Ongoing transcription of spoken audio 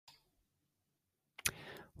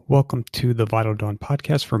Welcome to the Vital Dawn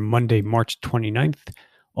podcast for Monday, March 29th.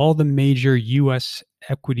 All the major U.S.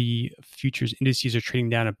 equity futures indices are trading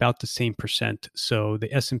down about the same percent. So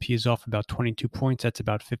the S&P is off about 22 points. That's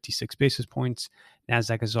about 56 basis points.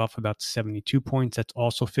 NASDAQ is off about 72 points. That's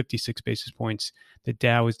also 56 basis points. The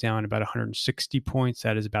Dow is down about 160 points.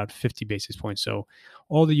 That is about 50 basis points. So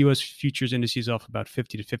all the U.S. futures indices off about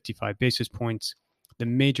 50 to 55 basis points. The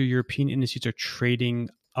major European indices are trading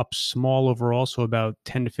up small overall, so about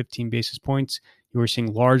 10 to 15 basis points. You are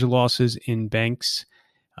seeing large losses in banks.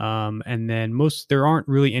 And then there aren't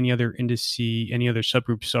really any other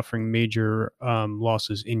subgroups suffering major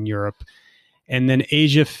losses in Europe. And then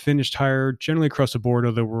Asia finished higher generally across the board,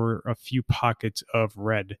 although there were a few pockets of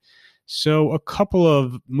red. So a couple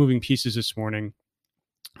of moving pieces this morning.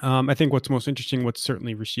 I think what's most interesting, what's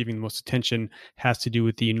certainly receiving the most attention, has to do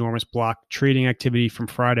with the enormous block trading activity from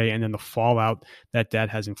Friday and then the fallout that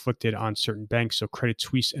has inflicted on certain banks. So Credit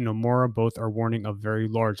Suisse and Nomura both are warning of very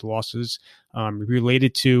large losses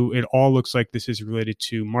it all looks like this is related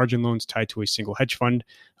to margin loans tied to a single hedge fund.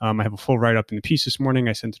 I have a full write-up in the piece this morning.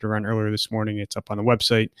 I sent it around earlier this morning. It's up on the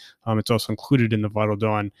website. It's also included in the Vital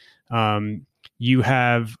Dawn. You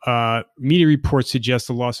have media reports suggest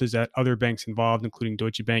the losses at other banks involved, including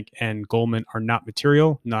Deutsche Bank and Goldman, are not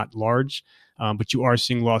material, not large. But you are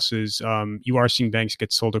seeing losses. You are seeing banks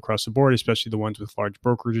get sold across the board, especially the ones with large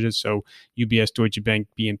brokerages. So UBS, Deutsche Bank,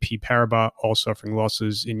 BNP Paribas, all suffering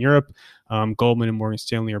losses in Europe. Goldman and Morgan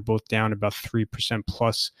Stanley are both down about 3%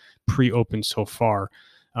 plus pre-open so far.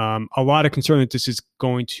 A lot of concern that this is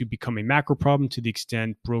going to become a macro problem to the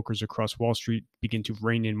extent brokers across Wall Street begin to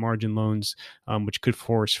rein in margin loans, which could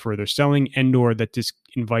force further selling, and or that this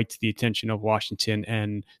invites the attention of Washington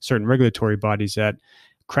and certain regulatory bodies that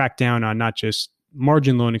crack down on not just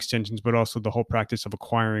margin loan extensions, but also the whole practice of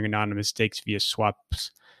acquiring anonymous stakes via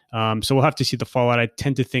swaps. So we'll have to see the fallout. I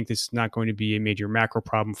tend to think this is not going to be a major macro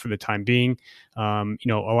problem for the time being. A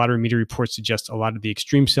lot of media reports suggest a lot of the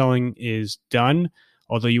extreme selling is done,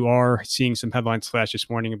 although you are seeing some headlines flash this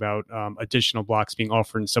morning about additional blocks being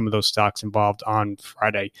offered in some of those stocks involved on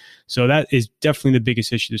Friday. So that is definitely the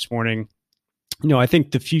biggest issue this morning. I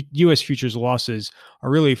think the U.S. futures losses are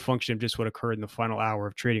really a function of just what occurred in the final hour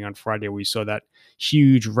of trading on Friday. We saw that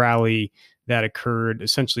huge rally that occurred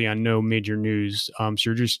essentially on no major news. So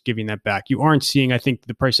you're just giving that back. You aren't seeing, I think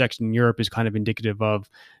the price action in Europe is kind of indicative of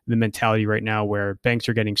the mentality right now where banks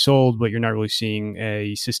are getting sold, but you're not really seeing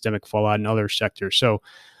a systemic fallout in other sectors. So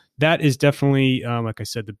that is definitely, like I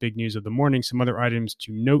said, the big news of the morning. Some other items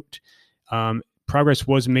to note. Progress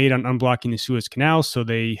was made on unblocking the Suez Canal, so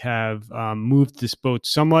they have moved this boat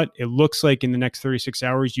somewhat. It looks like in the next 36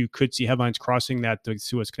 hours, you could see headlines crossing that the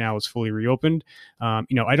Suez Canal is fully reopened. I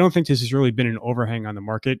don't think this has really been an overhang on the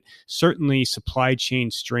market. Certainly, supply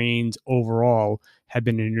chain strains overall have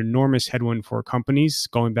been an enormous headwind for companies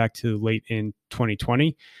going back to late in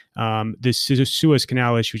 2020. This Suez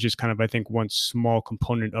Canal issue is just kind of, I think, one small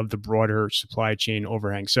component of the broader supply chain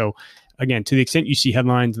overhang. So again, to the extent you see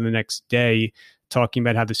headlines in the next day talking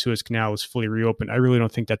about how the Suez Canal is fully reopened, I really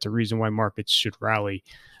don't think that's a reason why markets should rally.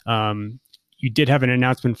 You did have an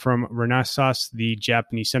announcement from Renesas, the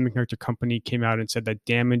Japanese semiconductor company, came out and said that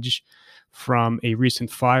damage from a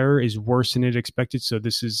recent fire is worse than it expected. So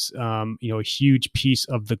this is, a huge piece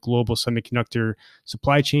of the global semiconductor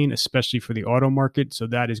supply chain, especially for the auto market. So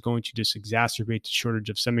that is going to just exacerbate the shortage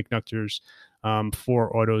of semiconductors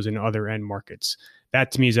for autos and other end markets.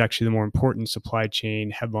 That to me is actually the more important supply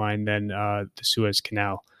chain headline than the Suez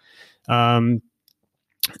Canal.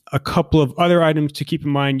 A couple of other items to keep in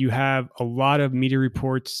mind. You have a lot of media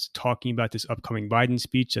reports talking about this upcoming Biden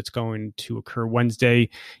speech that's going to occur Wednesday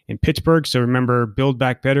in Pittsburgh. So remember, Build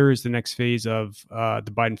Back Better is the next phase of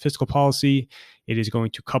the Biden fiscal policy. It is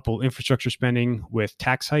going to couple infrastructure spending with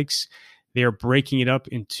tax hikes. They are breaking it up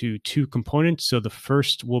into two components. So the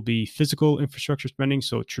first will be physical infrastructure spending,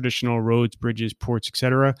 so traditional roads, bridges, ports,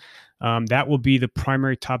 etc. That will be the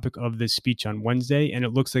primary topic of this speech on Wednesday, and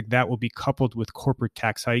it looks like that will be coupled with corporate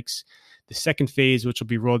tax hikes. The second phase, which will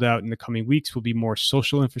be rolled out in the coming weeks, will be more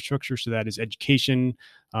social infrastructure. So that is education,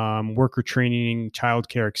 worker training,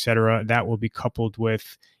 childcare, etc. That will be coupled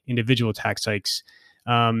with individual tax hikes.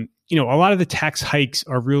 A lot of the tax hikes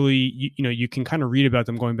are really, you can kind of read about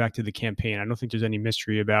them going back to the campaign. I don't think there's any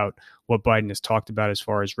mystery about what Biden has talked about as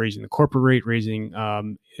far as raising the corporate rate, raising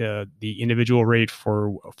the individual rate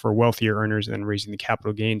for wealthier earners, and then raising the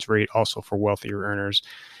capital gains rate also for wealthier earners.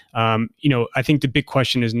 I think the big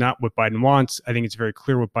question is not what Biden wants. I think it's very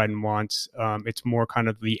clear what Biden wants. It's more kind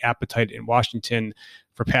of the appetite in Washington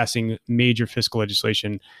for passing major fiscal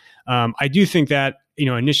legislation. I do think that,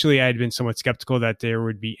 initially I had been somewhat skeptical that there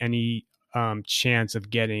would be any chance of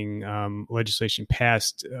getting legislation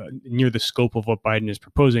passed near the scope of what Biden is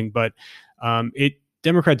proposing. But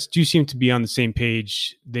Democrats do seem to be on the same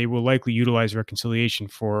page. They will likely utilize reconciliation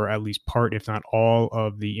for at least part, if not all,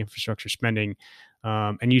 of the infrastructure spending.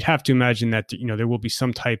 And you'd have to imagine that there will be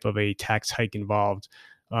some type of a tax hike involved,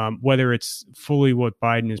 whether it's fully what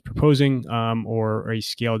Biden is proposing or a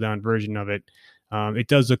scaled down version of it. It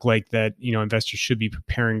does look like that investors should be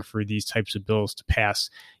preparing for these types of bills to pass.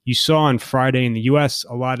 You saw on Friday in the U.S.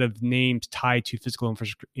 a lot of names tied to fiscal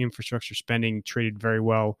infrastructure spending traded very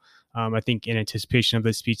well. I think in anticipation of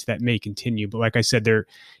this speech that may continue. But like I said, there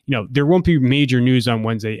won't be major news on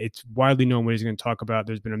Wednesday. It's widely known what he's going to talk about.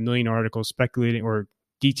 There's been a million articles speculating or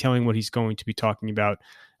detailing what he's going to be talking about.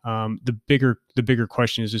 The bigger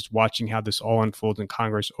question is just watching how this all unfolds in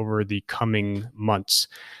Congress over the coming months.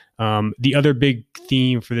 The other big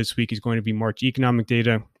theme for this week is going to be March economic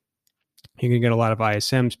data. You're going to get a lot of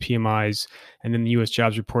ISMs, PMIs, and then the U.S.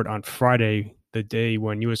 jobs report on Friday, the day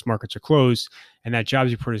when U.S. markets are closed. And that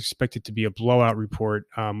jobs report is expected to be a blowout report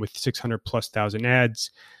with 600,000+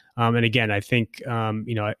 ads. And again, I think,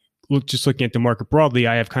 just looking at the market broadly,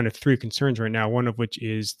 I have kind of three concerns right now, one of which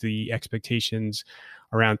is the expectations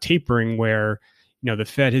around tapering, where the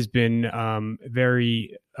Fed has been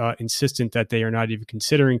very insistent that they are not even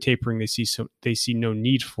considering tapering. They see no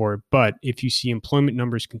need for it. But if you see employment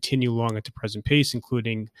numbers continue along at the present pace,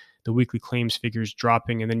 including the weekly claims figures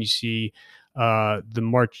dropping, and then you see the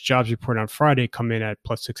March jobs report on Friday come in at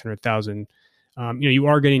plus 600,000, you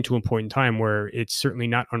are getting to a point in time where it's certainly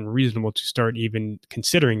not unreasonable to start even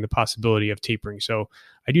considering the possibility of tapering. So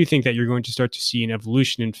I do think that you're going to start to see an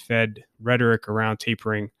evolution in Fed rhetoric around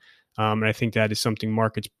tapering. And I think that is something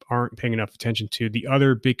markets aren't paying enough attention to. The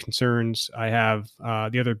other big concerns I have,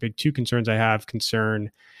 the other big two concerns I have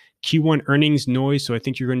concern Q1 earnings noise. So I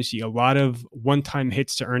think you're going to see a lot of one-time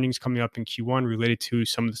hits to earnings coming up in Q1 related to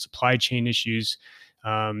some of the supply chain issues,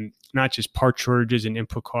 not just part shortages and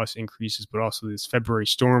input cost increases, but also this February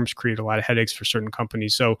storms create a lot of headaches for certain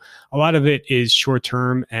companies. So a lot of it is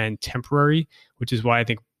short-term and temporary, which is why I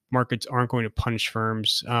think markets aren't going to punish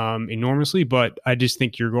firms enormously, but I just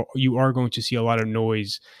think you are going to see a lot of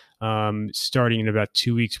noise starting in about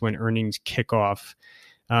 2 weeks when earnings kick off.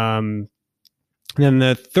 Then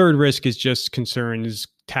the third risk is just concerns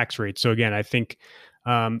tax rates. So again, I think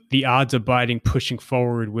the odds of Biden pushing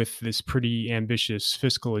forward with this pretty ambitious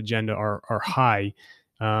fiscal agenda are high.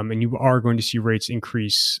 And you are going to see rates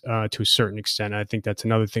increase to a certain extent. I think that's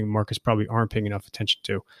another thing markets probably aren't paying enough attention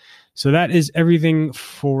to. So that is everything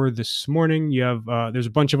for this morning. You have there's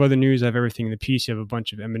a bunch of other news. I have everything in the piece. You have a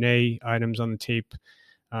bunch of M&A items on the tape.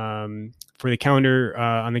 For the calendar,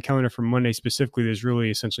 on the calendar for Monday specifically, there's really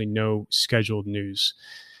essentially no scheduled news.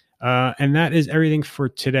 And that is everything for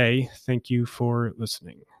today. Thank you for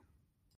listening.